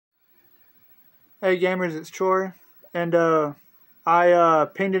Hey gamers, it's Troy, and I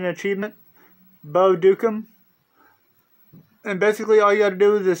pinged an achievement, Bo Dukem, and basically all you gotta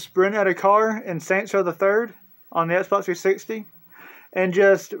do is just sprint at a car in Saints Row the Third on the Xbox 360, and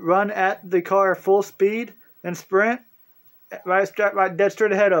just run at the car full speed and sprint right dead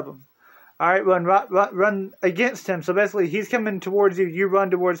straight ahead of him. All right, run against him. So basically, he's coming towards you. You run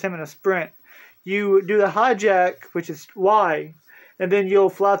towards him in a sprint. You do the hijack, which is Y, and then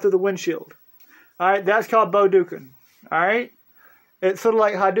you'll fly through the windshield. Alright, that's called Bo Dukem. Alright? It's sort of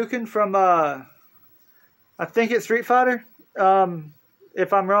like Hadouken from, I think it's Street Fighter.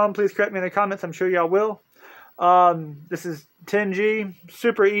 If I'm wrong, please correct me in the comments. I'm sure y'all will. This is 10G.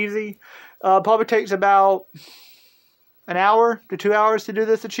 Super easy. Probably takes about an hour to 2 hours to do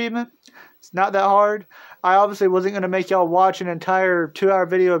this achievement. It's not that hard. I obviously wasn't going to make y'all watch an entire 2-hour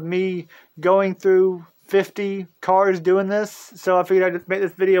video of me going through 50 cars doing this, so I figured I'd just make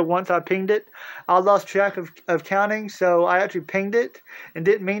this video once I pinged it. I lost track of counting, so I actually pinged it and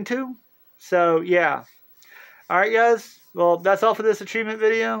didn't mean to. So yeah. Alright guys, well that's all for this achievement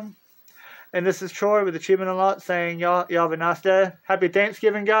video. And this is Troy with Achievement Unlocked saying y'all have a nice day. Happy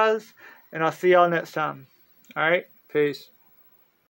Thanksgiving guys, and I'll see y'all next time. Alright, peace.